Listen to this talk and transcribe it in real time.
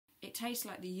It tastes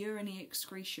like the urine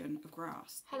excretion of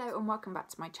grass. Hello and welcome back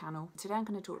to my channel. Today I'm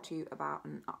going to talk to you about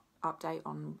an update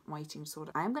on my eating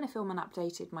disorder. I am going to film an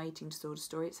updated my eating disorder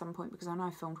story at some point because I know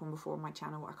I filmed one before on my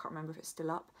channel. I can't remember if it's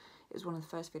still up. It was one of the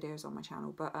first videos on my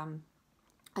channel, but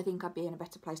I think I'd be in a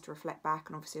better place to reflect back,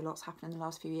 and obviously a lot's happened in the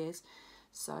last few years.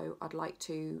 So I'd like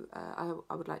to,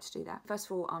 I would like to do that. First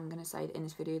of all, I'm going to say that in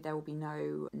this video there will be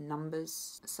no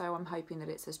numbers, so I'm hoping that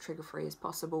it's as trigger free as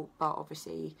possible, but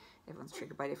obviously everyone's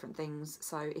triggered by different things.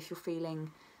 So if you're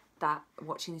feeling that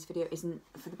watching this video isn't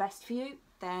for the best for you,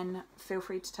 then feel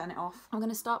free to turn it off. I'm going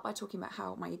to start by talking about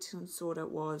how my eating disorder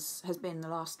has been the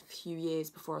last few years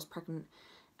before I was pregnant,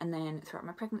 and then throughout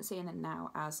my pregnancy, and then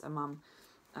now as a mum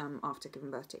after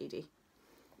giving birth to Edie.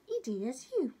 Edie, that's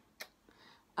you.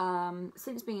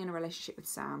 Since being in a relationship with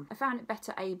Sam, I found it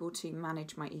better able to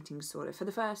manage my eating disorder. For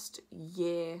the first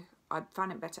year, I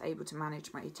found it better able to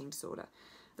manage my eating disorder,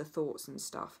 the thoughts and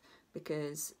stuff,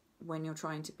 because when you're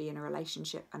trying to be in a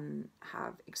relationship and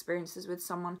have experiences with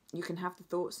someone, you can have the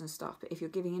thoughts and stuff, but if you're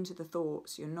giving into the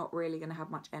thoughts, you're not really going to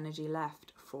have much energy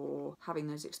left for having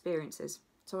those experiences.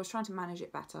 So I was trying to manage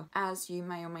it better. As you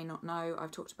may or may not know,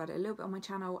 I've talked about it a little bit on my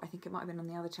channel. I think it might have been on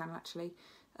the other channel actually,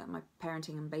 my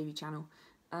parenting and baby channel.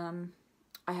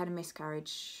 I had a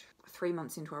miscarriage 3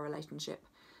 months into our relationship,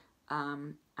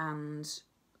 and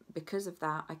because of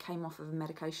that I came off of a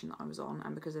medication that I was on,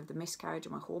 and because of the miscarriage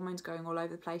and my hormones going all over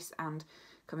the place and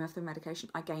coming off the medication,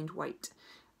 I gained weight.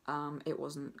 It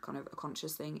wasn't kind of a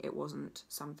conscious thing, it wasn't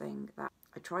something that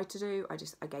I tried to do,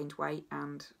 I gained weight,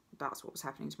 and that's what was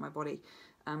happening to my body.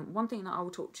 One thing that I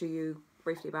will talk to you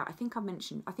briefly about, I think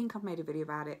I've made a video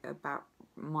about it, about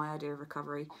my idea of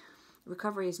recovery.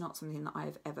 Recovery is not something that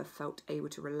I've ever felt able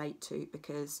to relate to,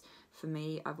 because for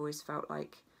me, I've always felt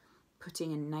like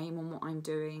putting a name on what I'm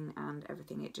doing and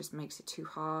everything, it just makes it too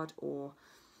hard, or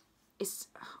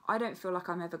I don't feel like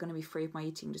I'm ever going to be free of my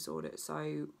eating disorder.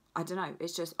 So I don't know,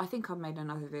 it's just, I think I've made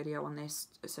another video on this,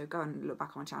 so go and look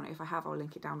back on my channel. If I have, I'll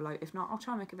link it down below. If not, I'll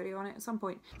try and make a video on it at some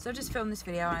point. So I've just filmed this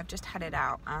video and I've just had it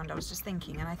out, and I was just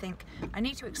thinking, and I think I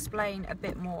need to explain a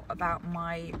bit more about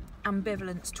my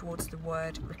ambivalence towards the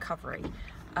word recovery.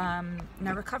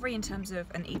 Now, recovery in terms of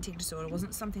an eating disorder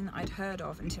wasn't something that I'd heard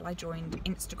of until I joined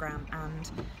Instagram,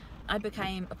 and I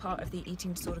became a part of the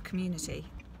eating disorder community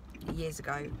years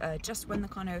ago, just when the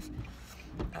kind of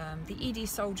the ED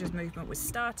soldiers movement was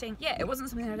starting. Yeah, it wasn't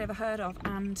something I'd ever heard of,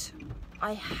 and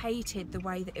I hated the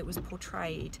way that it was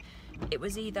portrayed.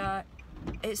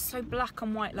 It's so black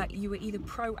and white, like you were either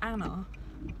pro Anna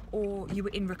or you were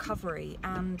in recovery,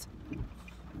 and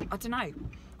I don't know,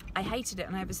 I hated it,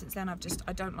 and ever since then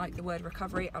I don't like the word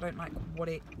recovery. I don't like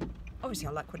obviously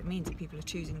I like what it means that people are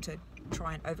choosing to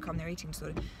try and overcome their eating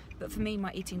disorder, but for me,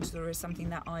 my eating disorder is something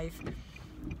that I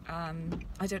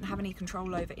don't have any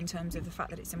control over in terms of the fact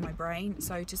that it's in my brain.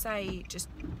 So to say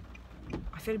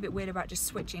I feel a bit weird about just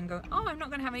switching and going, oh, I'm not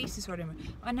going to have an eating disorder anymore.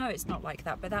 I know it's not like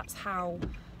that, but that's how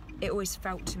it always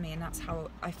felt to me, and that's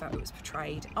how I felt it was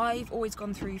portrayed. I've always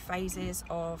gone through phases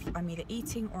of I'm either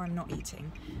eating or I'm not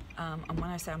eating, and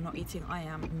when I say I'm not eating, I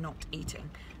am not eating.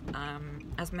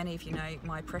 As many of you know,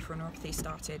 my peripheral neuropathy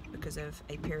started because of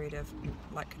a period of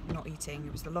like not eating.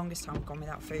 It was the longest time I've gone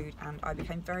without food, and I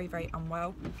became very, very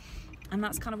unwell, and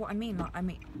that's kind of what I mean. Like, I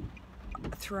mean,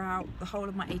 throughout the whole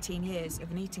of my 18 years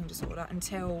of an eating disorder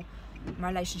until my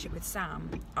relationship with Sam,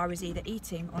 I was either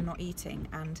eating or not eating,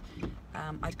 and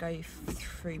I'd go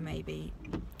through maybe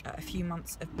a few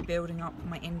months of building up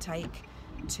my intake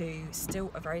to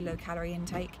still a very low calorie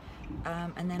intake,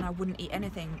 and then I wouldn't eat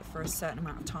anything for a certain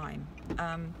amount of time,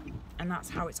 and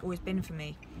that's how it's always been for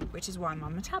me, which is why my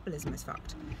metabolism is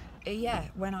fucked. Yeah,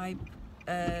 when I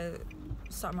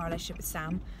started my relationship with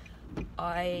Sam,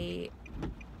 I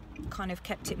kind of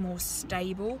kept it more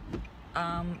stable,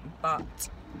 but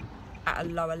at a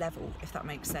lower level, if that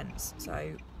makes sense.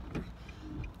 So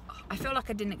I feel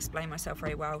like I didn't explain myself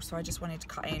very well, so I just wanted to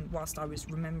cut in whilst I was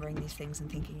remembering these things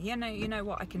and thinking, yeah, no, you know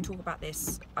what, I can talk about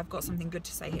this, I've got something good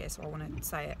to say here, so I want to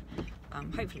say it.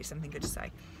 Hopefully something good to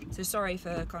say. So sorry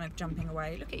for kind of jumping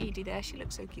away. Look at Edie there, she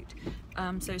looks so cute.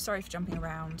 So sorry for jumping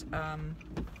around.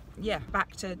 Yeah,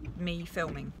 back to me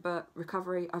filming. But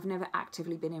recovery, I've never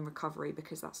actively been in recovery,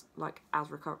 because that's like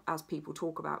as people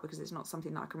talk about, because it's not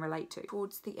something that I can relate to.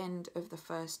 Towards the end of the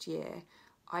first year,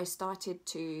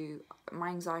 my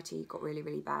anxiety got really,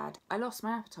 really bad. I lost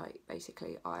my appetite,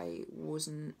 basically. I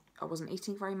wasn't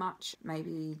eating very much,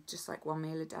 maybe just like one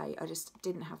meal a day. I just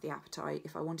didn't have the appetite.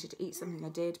 If I wanted to eat something, I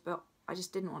did, but I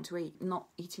just didn't want to eat. Not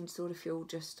eating disorder fuel,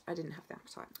 just I didn't have the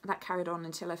appetite. That carried on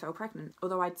until I fell pregnant.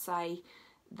 Although I'd say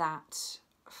that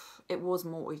it was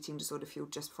more eating disorder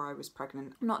fueled just before I was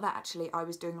pregnant. Not that actually, I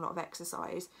was doing a lot of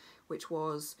exercise, which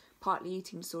was partly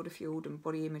eating disorder fueled and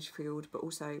body image fueled, but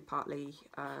also partly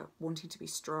wanting to be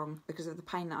strong. Because of the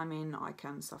pain that I'm in, I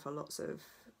can suffer lots of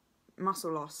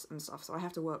muscle loss and stuff, so I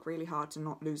have to work really hard to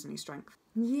not lose any strength.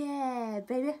 Yeah,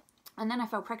 baby. And then I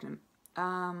fell pregnant.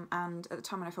 And at the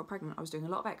time when I fell pregnant, I was doing a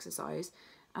lot of exercise,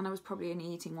 and I was probably only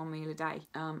eating 1 meal a day.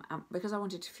 And because I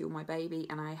wanted to fuel my baby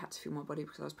and I had to fuel my body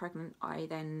because I was pregnant, I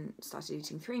then started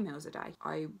eating 3 meals a day.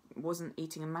 I wasn't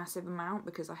eating a massive amount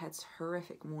because I had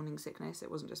horrific morning sickness. It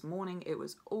wasn't just morning, it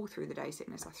was all through the day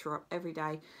sickness. I threw up every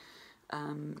day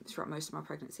throughout most of my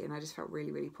pregnancy, and I just felt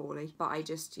really, really poorly. But I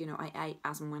just, you know, I ate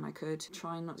as and when I could,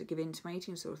 trying not to give in to my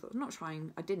eating disorder thoughts. Not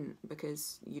trying, I didn't,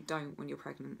 because you don't when you're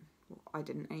pregnant. I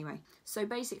didn't anyway. So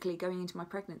basically, going into my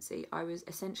pregnancy, I was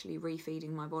essentially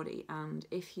refeeding my body. And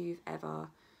if you've ever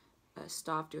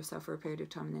starved yourself for a period of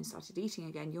time and then started eating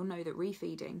again, you'll know that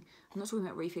refeeding, I'm not talking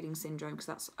about refeeding syndrome because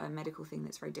that's a medical thing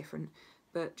that's very different,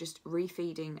 but just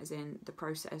refeeding as in the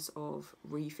process of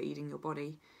refeeding your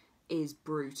body is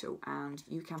brutal, and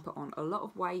you can put on a lot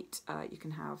of weight. You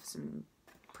can have some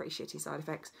pretty shitty side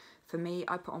effects. For me,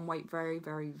 I put on weight very,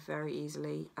 very, very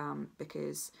easily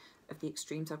because of the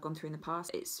extremes I've gone through in the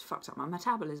past. It's fucked up my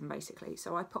metabolism basically.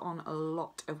 So I put on a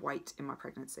lot of weight in my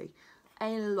pregnancy.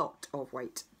 A lot of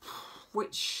weight,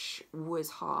 which was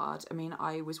hard. I mean,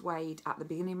 I was weighed at the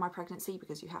beginning of my pregnancy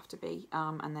because you have to be,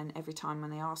 and then every time when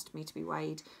they asked me to be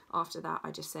weighed after that,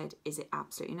 I just said, is it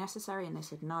absolutely necessary? And they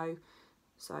said no.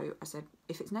 So I said,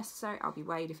 if it's necessary, I'll be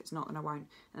weighed. If it's not, then I won't.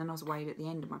 And then I was weighed at the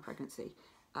end of my pregnancy.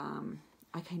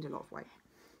 I gained a lot of weight.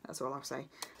 That's all I'll say.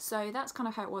 So that's kind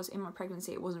of how it was in my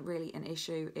pregnancy. It wasn't really an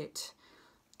issue. It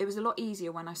was a lot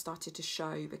easier when I started to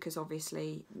show, because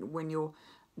obviously when you're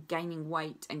gaining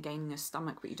weight and gaining a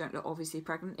stomach but you don't look obviously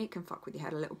pregnant, it can fuck with your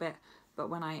head a little bit. But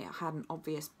when I had an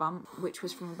obvious bump, which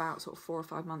was from about sort of 4 or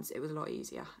 5 months, it was a lot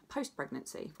easier.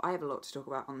 Post-pregnancy, I have a lot to talk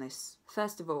about on this.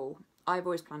 First of all, I've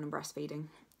always planned on breastfeeding.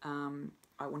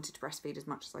 I wanted to breastfeed as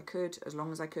much as I could, as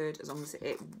long as I could, as long as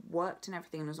it worked and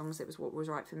everything, and as long as it was what was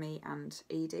right for me and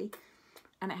Edie.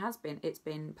 And it has been. It's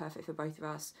been perfect for both of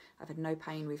us. I've had no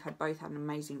pain. We've both had an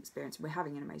amazing experience. We're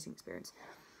having an amazing experience.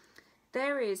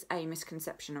 There is a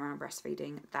misconception around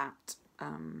breastfeeding that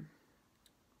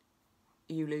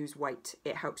you lose weight.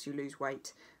 It helps you lose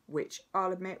weight, which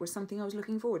I'll admit was something I was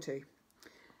looking forward to.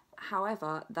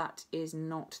 However, that is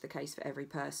not the case for every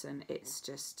person. It's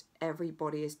just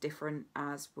everybody is different,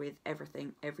 as with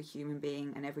everything, every human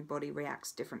being, and everybody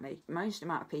reacts differently. Most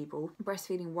amount of people,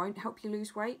 breastfeeding won't help you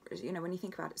lose weight. You know, when you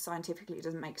think about it scientifically, it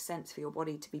doesn't make sense for your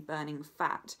body to be burning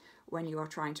fat when you are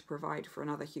trying to provide for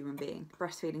another human being.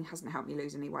 Breastfeeding hasn't helped me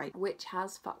lose any weight, which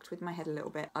has fucked with my head a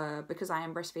little bit. Because I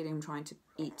am breastfeeding, I'm trying to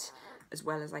eat as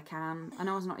well as I can. I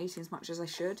know I was not eating as much as I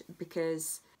should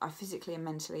because I physically and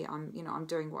mentally, I'm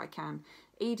doing what I can.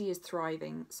 Edie is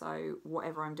thriving, so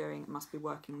whatever I'm doing, it must be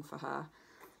working for her.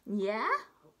 Yeah?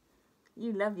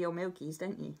 You love your milkies,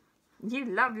 don't you? You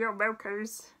love your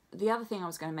milkers. The other thing I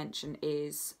was going to mention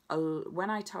is when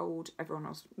I told everyone I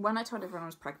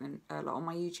was pregnant, on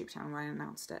my YouTube channel when I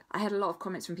announced it, I had a lot of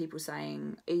comments from people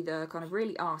saying, either kind of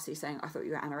really arsey saying, I thought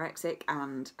you were anorexic,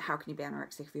 and how can you be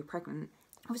anorexic if you're pregnant?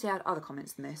 Obviously I had other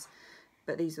comments than this,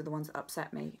 but these were the ones that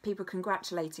upset me. People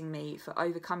congratulating me for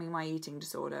overcoming my eating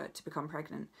disorder to become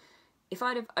pregnant. If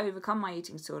I'd have overcome my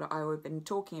eating disorder, I would have been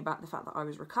talking about the fact that I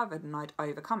was recovered and I'd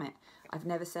overcome it. I've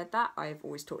never said that. I've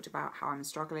always talked about how I'm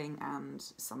struggling, and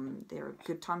there are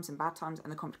good times and bad times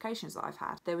and the complications that I've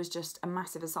had. There was just a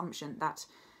massive assumption that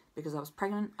because I was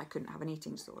pregnant, I couldn't have an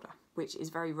eating disorder, which is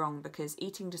very wrong, because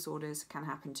eating disorders can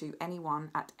happen to anyone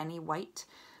at any weight.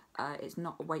 It's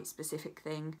not a weight specific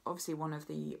thing. Obviously one of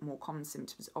the more common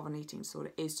symptoms of an eating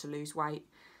disorder is to lose weight,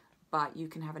 but you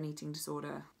can have an eating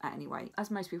disorder at any weight, as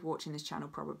most people watching this channel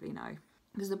probably know.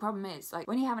 Because the problem is, like,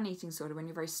 when you have an eating disorder, when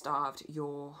you're very starved,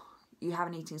 you have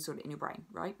an eating disorder in your brain,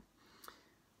 right?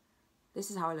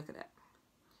 This is how I look at it.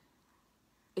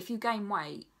 If you gain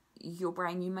weight, your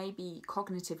brain, you may be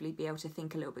cognitively be able to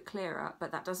think a little bit clearer,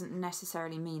 but that doesn't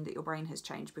necessarily mean that your brain has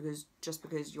changed, because just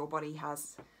because your body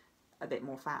has a bit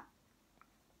more fat,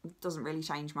 it doesn't really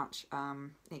change much.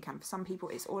 It can for some people.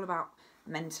 It's all about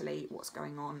mentally what's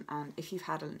going on, and if you've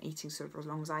had an eating disorder as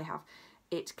long as I have,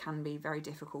 it can be very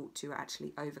difficult to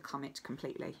actually overcome it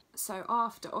completely. So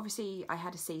after, obviously I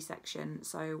had a C-section,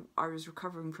 so I was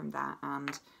recovering from that,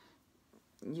 and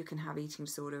you can have eating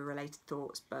disorder related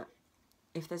thoughts, but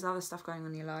if there's other stuff going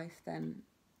on in your life, then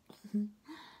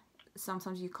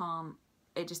sometimes you can't,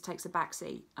 it just takes a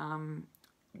backseat.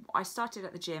 I started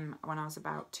at the gym when I was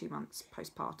about 2 months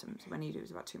postpartum, so when Edie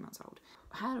was about 2 months old.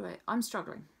 I'm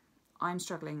struggling. I'm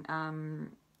struggling.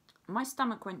 My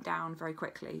stomach went down very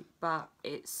quickly, but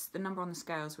it's the number on the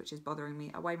scales which is bothering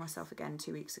me. I weighed myself again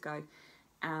 2 weeks ago,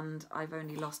 and I've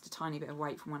only lost a tiny bit of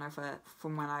weight from when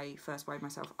I first weighed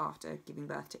myself after giving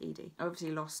birth to Edie. I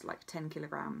obviously lost like 10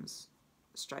 kilograms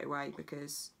straight away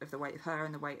because of the weight of her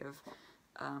and the weight of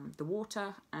the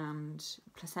water and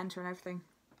placenta and everything,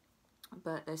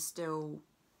 but there's still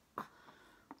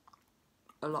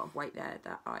a lot of weight there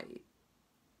that I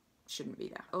shouldn't be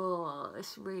there. Oh,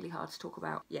 it's really hard to talk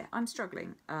about. Yeah, I'm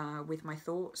struggling with my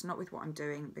thoughts, not with what I'm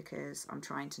doing, because I'm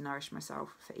trying to nourish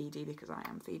myself for Edie because I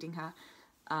am feeding her.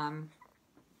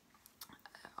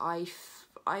 I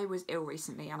was ill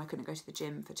recently and I couldn't go to the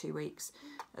gym for 2 weeks.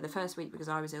 The first week because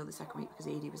I was ill, the second week because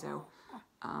Edie was ill.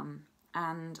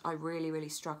 And I really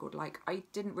struggled. Like, I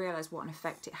didn't realise what an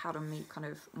effect it had on me, kind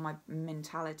of my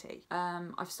mentality.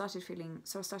 I started feeling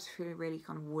really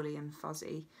kind of woolly and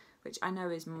fuzzy, which I know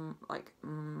is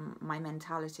my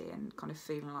mentality, and kind of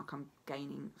feeling like I'm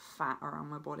gaining fat around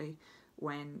my body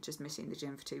when just missing the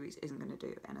gym for 2 weeks isn't going to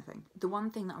do anything. The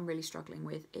one thing that I'm really struggling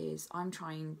with is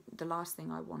the last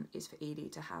thing I want is for Edie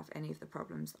to have any of the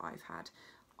problems that I've had.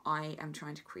 I am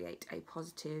trying to create a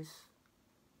positive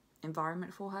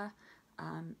environment for her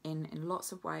in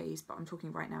lots of ways, but I'm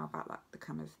talking right now about like the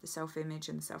kind of the self-image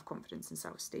and the self-confidence and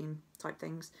self-esteem type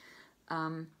things.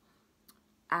 And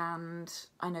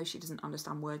I know she doesn't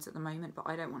understand words at the moment, but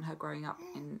I don't want her growing up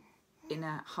in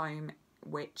a home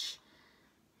which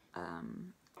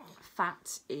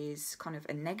fat is kind of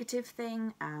a negative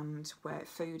thing, and where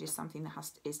food is something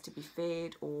that is to be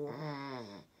feared, or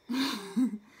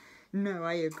no,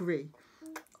 I agree.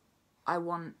 I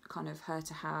want kind of her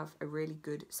to have a really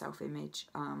good self-image,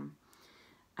 and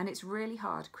it's really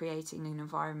hard creating an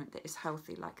environment that is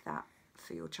healthy like that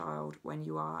for your child when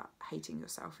you are hating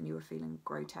yourself and you are feeling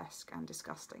grotesque and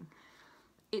disgusting.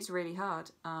 It's really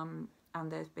hard, and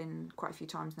there's been quite a few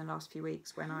times in the last few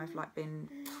weeks when I've like been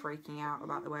freaking out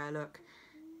about the way I look,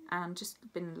 and just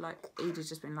been like, Edie's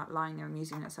just been like lying there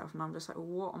amusing herself, and I'm just like,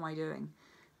 what am I doing?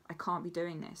 I can't be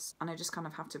doing this. And I just kind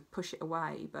of have to push it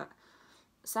away. But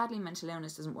sadly, mental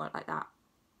illness doesn't work like that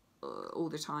all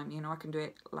the time. You know, I can do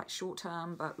it like short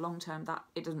term, but long term, that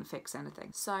it doesn't fix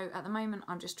anything. So at the moment,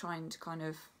 I'm just trying to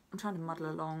I'm trying to muddle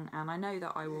along, and I know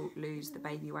that I will lose the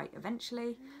baby weight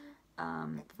eventually.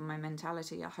 For my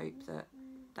mentality, I hope that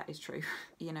that is true.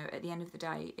 You know, at the end of the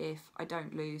day, if I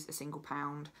don't lose a single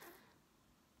pound,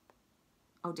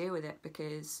 I'll deal with it,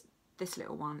 because this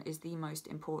little one is the most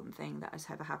important thing that has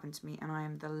ever happened to me, and I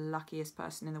am the luckiest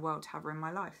person in the world to have her in my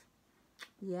life.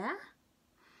 Yeah?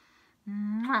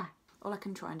 Mwah. All I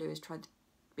can try and do is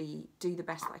do the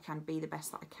best that I can, be the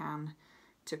best that I can,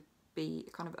 to be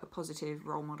kind of a positive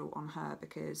role model on her,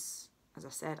 because, as I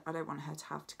said, I don't want her to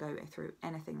have to go through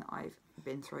anything that I've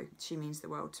been through. She means the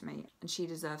world to me, and she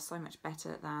deserves so much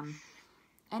better than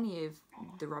any of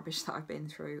the rubbish that I've been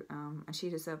through, and she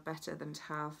deserves better than to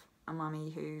have a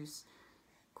mummy who's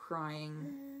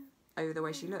crying over the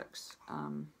way she looks,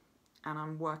 and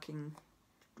I'm working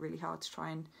really hard to try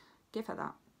and give her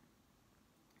that.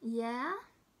 Yeah?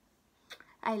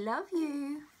 I love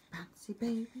you. Bouncy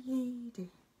baby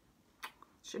Edie.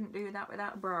 Shouldn't do that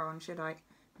without a bra on, should I?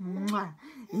 Mwah.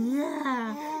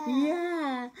 Yeah,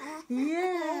 yeah,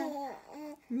 yeah,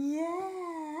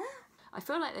 yeah. I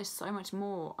feel like there's so much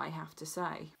more I have to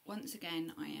say. Once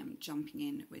again, I am jumping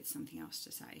in with something else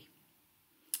to say.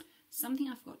 Something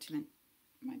I forgot to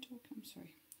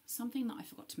Something that I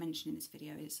forgot to mention in this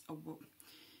video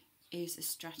is a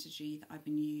strategy that I've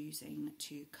been using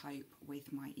to cope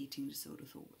with my eating disorder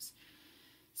thoughts.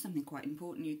 Something quite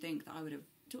important. You'd think that I would have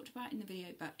talked about in the video,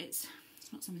 but it's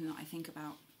not something that I think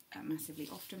about massively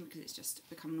often, because it's just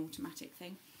become an automatic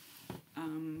thing.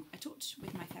 I talked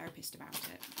with my therapist about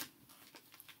it.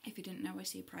 If you didn't know, I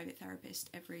see a private therapist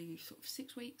every sort of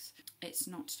 6 weeks. It's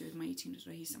not to do with my eating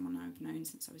disorder. He's someone I've known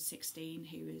since I was 16.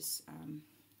 He was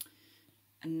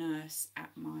a nurse at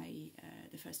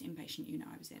the first inpatient unit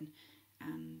I was in,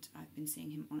 and I've been seeing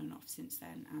him on and off since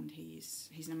then. And he's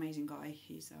an amazing guy.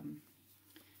 He's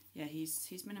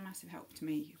been a massive help to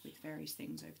me with various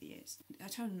things over the years. I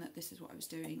told him that this is what I was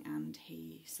doing, and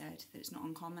he said that it's not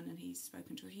uncommon, and he's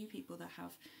spoken to a few people that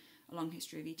have a long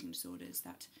history of eating disorders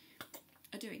that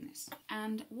are doing this.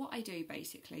 And what I do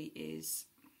basically is,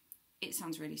 it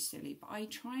sounds really silly, but I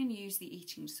try and use the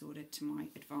eating disorder to my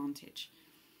advantage.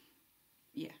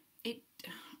 Yeah,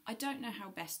 I don't know how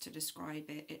best to describe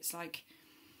it. It's like,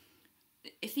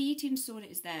 if the eating disorder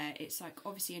is there, it's like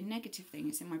obviously a negative thing.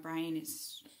 It's in my brain,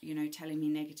 it's, you know, telling me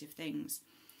negative things.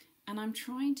 And I'm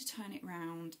trying to turn it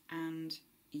around and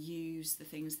use the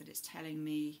things that it's telling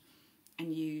me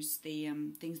and use the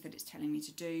things that it's telling me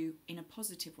to do in a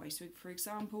positive way. So, for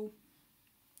example,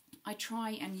 I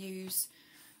try and use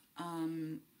a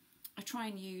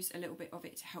little bit of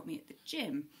it to help me at the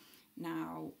gym.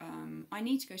 Now, I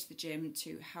need to go to the gym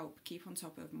to help keep on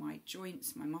top of my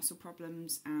joints, my muscle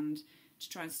problems, and to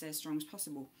try and stay as strong as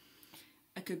possible.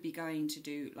 I could be going to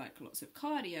do like lots of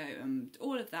cardio and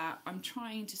all of that. I'm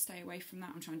trying to stay away from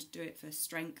that. I'm trying to do it for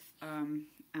strength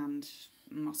and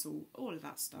muscle, all of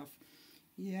that stuff.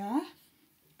 Yeah.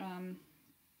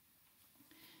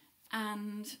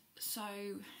 And so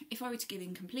if I were to give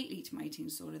in completely to my eating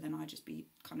disorder, then I'd just be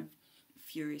kind of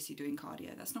furiously doing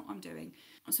cardio. That's not what I'm doing.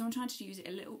 So I'm trying to use it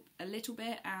a little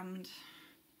bit and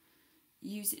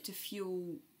use it to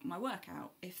fuel my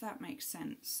workout, if that makes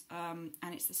sense.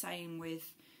 And it's the same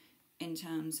with in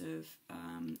terms of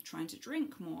trying to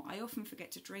drink more. I often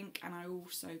forget to drink, and I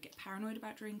also get paranoid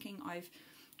about drinking. I've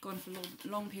gone for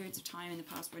long periods of time in the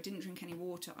past where I didn't drink any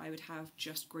water. I would have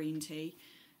just green tea,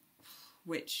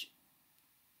 which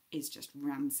is just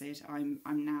rancid. I've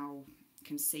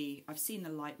seen the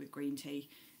light with green tea.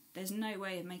 There's no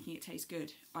way of making it taste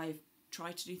good. I've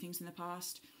tried to do things in the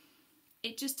past.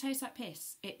 It just tastes like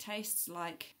piss. It tastes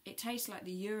like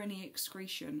the urine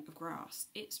excretion of grass.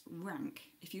 It's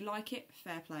rank. If you like it,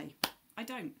 fair play. I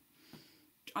don't.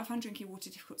 I find drinking water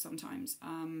difficult sometimes,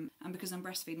 and because I'm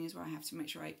breastfeeding as well, I have to make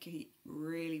sure I keep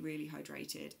really, really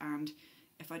hydrated. And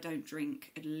if I don't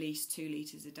drink at least 2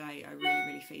 litres a day, I really,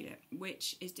 really feel it,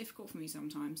 which is difficult for me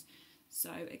sometimes.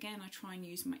 So again, I try and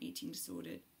use my eating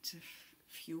disorder to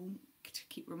fuel, to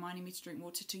keep reminding me to drink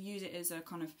water, to use it as a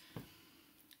kind of,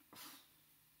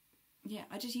 yeah,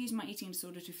 I just use my eating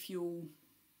disorder to fuel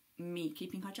me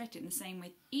keeping hydrated. In the same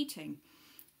with eating.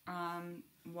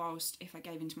 Whilst if I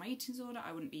gave into my eating disorder,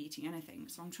 I wouldn't be eating anything.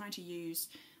 So I'm trying to use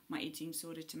my eating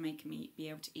disorder to make me be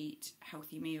able to eat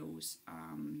healthy meals,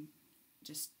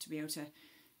 just to be able to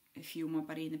fuel my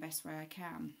body in the best way I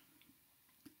can.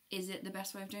 Is it the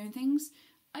best way of doing things?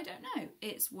 I don't know.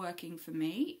 It's working for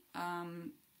me,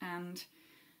 and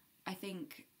I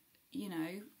think, you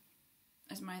know,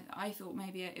 I thought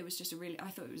maybe it was just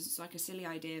I thought it was like a silly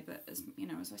idea, but as you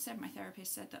know, as I said, my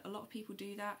therapist said that a lot of people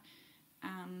do that,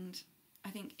 and I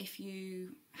think if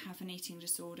you have an eating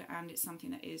disorder and it's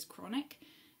something that is chronic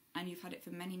and you've had it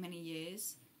for many, many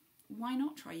years, why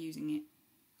not try using it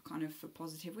kind of for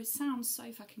positive? Which sounds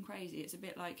so fucking crazy. It's a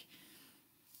bit like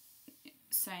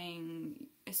saying,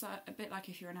 it's a bit like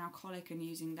if you're an alcoholic and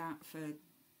using that for,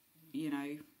 you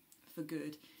know, for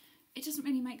good. It doesn't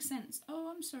really make sense.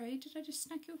 Oh, I'm sorry, did I just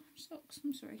snag your socks?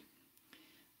 I'm sorry.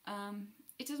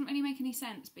 It doesn't really make any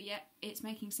sense, but yet it's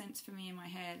making sense for me in my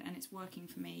head, and it's working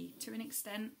for me to an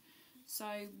extent. So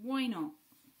why not?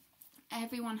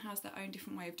 Everyone has their own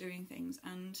different way of doing things,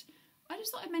 and I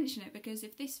just thought I'd mention it because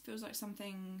if this feels like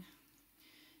something,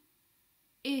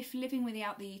 if living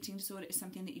without the eating disorder is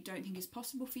something that you don't think is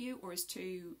possible for you or is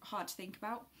too hard to think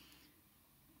about,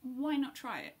 why not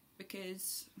try it?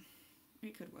 Because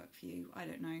it could work for you. I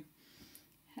don't know.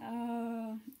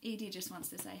 Edie just wants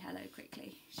to say hello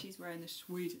quickly. She's wearing the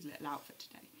sweetest little outfit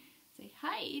today. Say,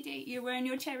 hi Edie, you're wearing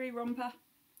your cherry romper.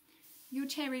 Your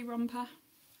cherry romper.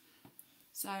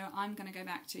 So I'm going to go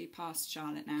back to past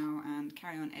Charlotte now and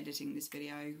carry on editing this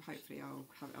video. Hopefully I'll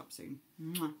have it up soon.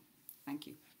 Mwah. Thank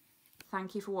you.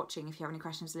 Thank you for watching. If you have any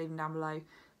questions, leave them down below.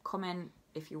 Comment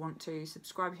if you want to.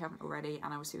 Subscribe if you haven't already,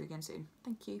 and I will see you again soon.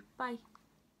 Thank you. Bye.